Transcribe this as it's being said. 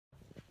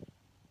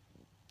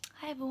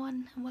Hi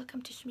everyone and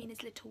welcome to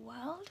Shamina's Little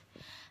World.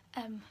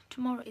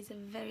 Tomorrow is a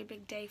very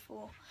big day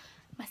for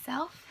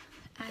myself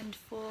and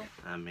for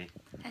me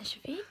and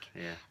Shafiq.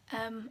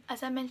 Yeah.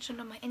 As I mentioned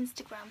on my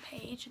Instagram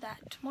page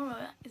that tomorrow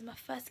is my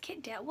first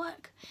kit day at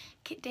work.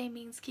 Kit day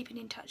means keeping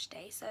in touch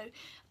day, so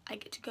I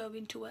get to go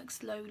into work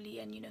slowly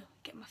and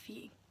get my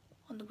feet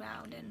on the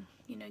ground and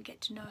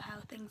get to know how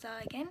things are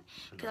again,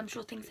 because I'm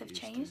sure things have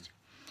changed.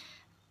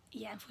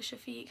 Yeah, and for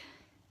Shafiq,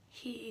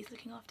 he is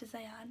looking after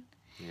Zayan.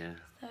 Yeah.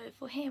 So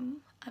for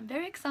him, I'm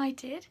very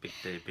excited.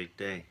 Big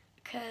day.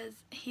 Because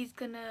he's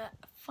gonna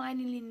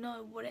finally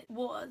know what it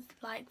was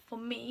like for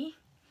me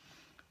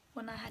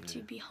when I had to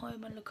be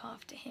home and look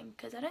after him.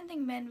 Because I don't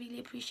think men really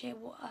appreciate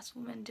what us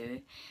women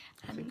do.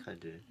 I think I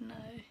do. No.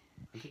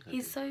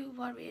 He's so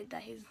worried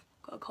that he's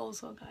got a cold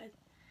sore, guys.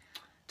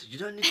 You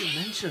don't need to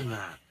mention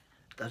that.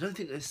 I don't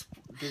think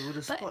they would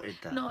have spotted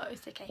that. No,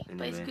 it's okay. Anyway.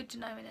 But it's good to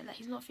know that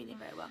he's not feeling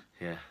very well.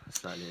 Yeah,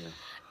 slightly.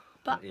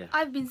 But yeah.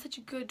 I've been such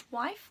a good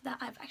wife that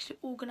I've actually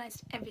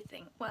organised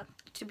everything. Well,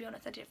 to be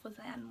honest, I did it for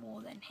Zayan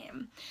more than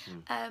him.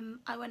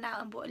 I went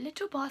out and bought a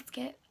little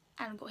basket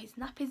and got his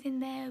nappies in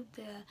there,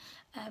 the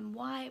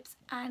wipes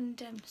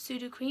and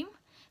pseudo cream.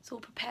 It's all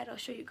prepared. I'll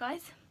show you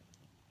guys.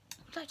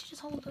 Would you like to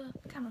just hold the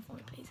camera for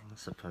me, please? I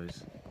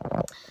suppose.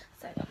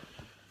 So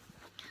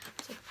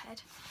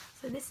prepared.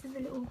 So this is the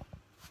little...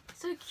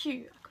 So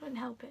cute. I couldn't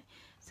help it.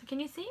 So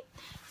can you see?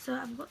 So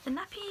I've got the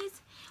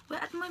nappies.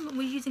 At the moment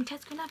we're using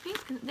Tesco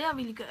nappies because they are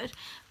really good.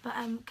 But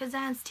because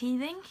Zayan's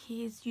teething,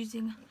 he's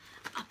using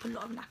up a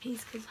lot of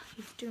nappies because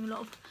he's doing a lot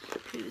of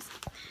poos.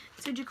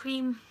 Pseudo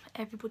cream,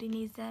 everybody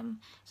needs them.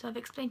 So I've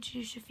explained to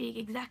Shafiq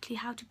exactly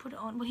how to put it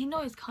on. Well, he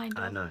knows kind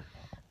of. I know.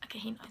 Okay,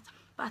 he knows.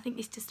 But I think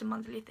it's just a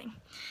monthly thing.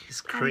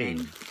 It's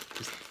cream.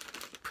 Just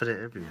put it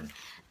everywhere.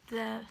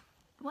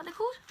 What are they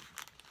called?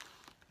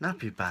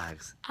 Nappy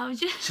bags.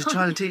 She's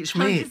trying to teach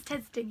me. I was just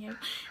testing him.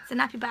 So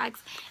nappy bags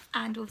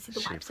and obviously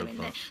the wipes are in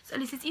there. So at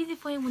least it's easy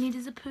for him when he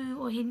does a poo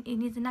or he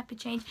needs a nappy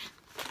change.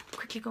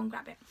 Quickly go and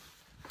grab it.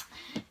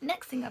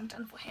 Next thing I've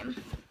done for him.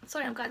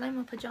 Sorry, guys, I'm in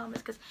my pajamas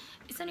because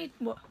it's only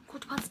what,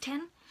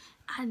 10:15,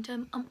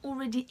 and I'm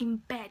already in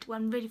bed. Well,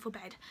 I'm ready for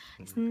bed.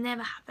 It's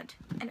never happened.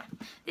 Anyway,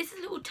 this is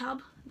a little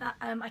tub that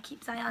I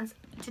keep Zayan's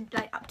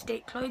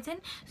up-to-date clothes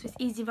in, so it's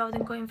easy rather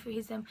than going through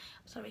his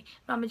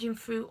rummaging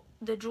through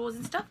the drawers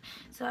and stuff.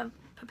 So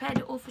I've prepared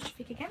it all for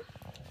Shafiq again.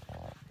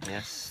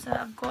 Yes. So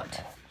I've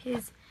got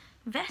his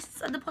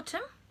vests at the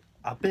bottom.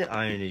 I bet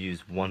I only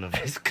use one of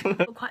his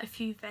clothes. Quite a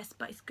few vests,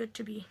 but it's good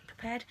to be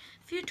prepared.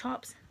 A few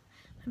tops,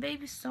 my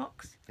baby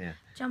socks,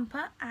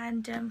 jumper,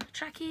 and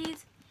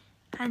trackies,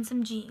 and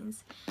some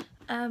jeans.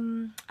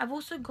 I've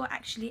also got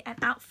actually an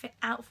outfit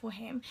out for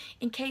him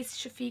in case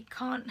Shafiq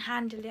can't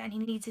handle it and he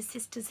needs his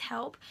sister's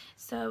help.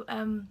 So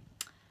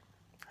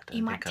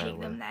he might take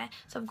them there.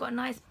 So I've got a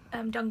nice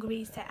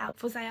dungaree set out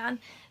for Zayan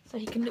so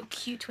he can look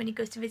cute when he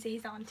goes to visit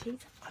his aunties.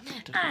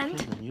 I know,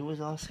 you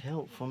always ask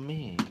help from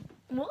me.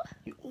 What?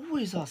 You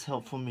always ask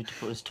help from me to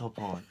put his top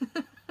on.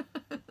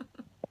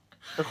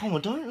 Come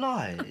on, don't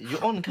lie.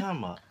 You're on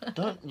camera.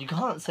 You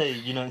can't say,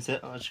 say,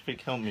 oh, Shafiq,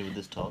 help me with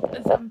this top.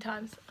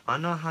 Sometimes. I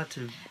know how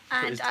to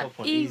put his top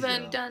on easier. And I've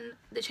even done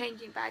the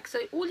changing bag. So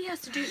all he has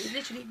to do is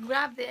literally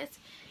grab this,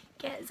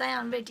 get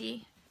Zayan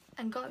ready,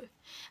 and go.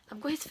 I've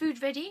got his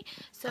food ready.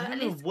 So I don't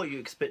know what you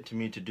expected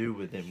me to do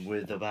with him,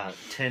 with about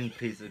 10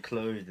 pieces of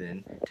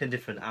clothing, 10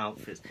 different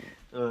outfits,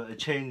 a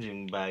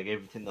changing bag,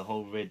 everything, the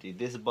whole ready.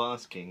 This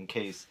basket in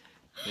case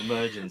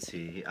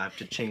emergency, I have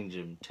to change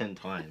him 10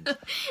 times.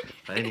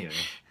 But anyway,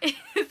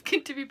 it's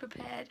good to be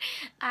prepared.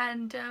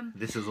 And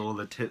this is all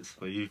the tips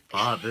for you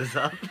fathers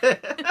out there.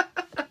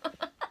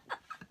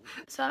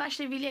 So I'm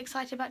actually really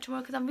excited about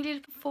tomorrow because I'm really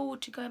looking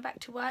forward to going back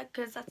to work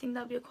because I think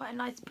that'll be quite a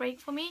nice break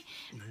for me.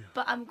 Yeah.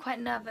 But I'm quite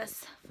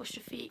nervous for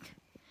Shafiq.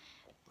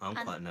 I'm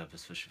quite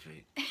nervous for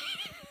Shafiq.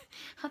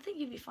 I think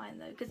you'll be fine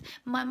though because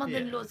my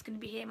mother-in-law's going to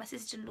be here, my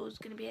sister-in-law's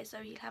going to be here, so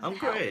he'll have help.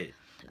 Great.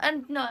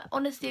 And no,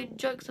 honestly,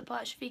 jokes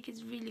apart, Shafiq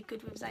is really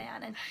good with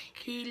Zayan and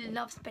he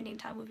loves spending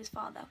time with his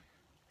father.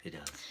 He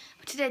does.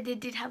 But today they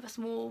did have a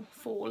small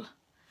fall.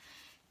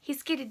 He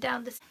skidded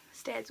down the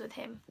stairs with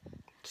him.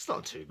 It's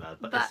not too bad,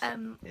 but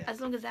as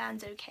long as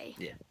Zayan's okay.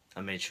 Yeah, I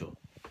made sure.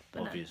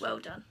 But obviously. No, well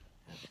done.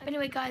 Yeah.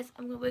 Anyway, guys,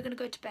 we're going to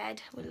go to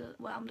bed.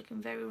 Well, I'm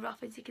looking very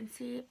rough, as you can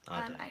see.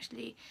 I'm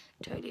actually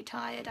totally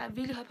tired. I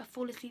really hope I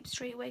fall asleep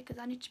straight away because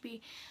I need to be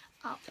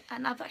up.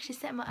 And I've actually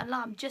set my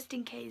alarm just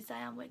in case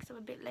Zayan wakes up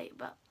a bit late.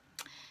 But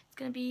it's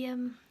going to be a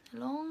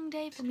long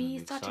day for me,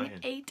 starting at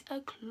 8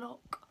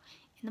 o'clock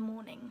in the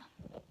morning.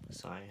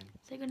 Exciting.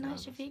 Say good night,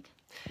 Shafiq.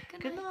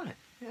 Good night.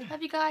 Yeah.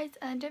 Love you guys,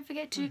 and don't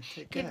forget to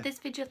give this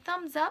video a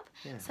thumbs up,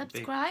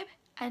 subscribe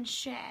and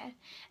share,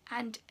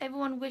 and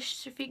everyone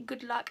wish Shafiq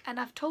good luck. And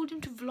I've told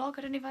him to vlog,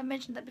 I don't know if I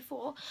mentioned that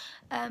before,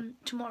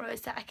 tomorrow,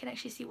 so I can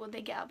actually see what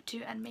they get up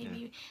to, and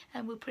maybe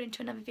we'll put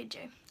into another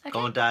video. Okay? Go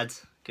on,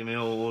 dads, give me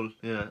all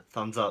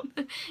thumbs up.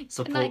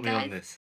 Support me on this.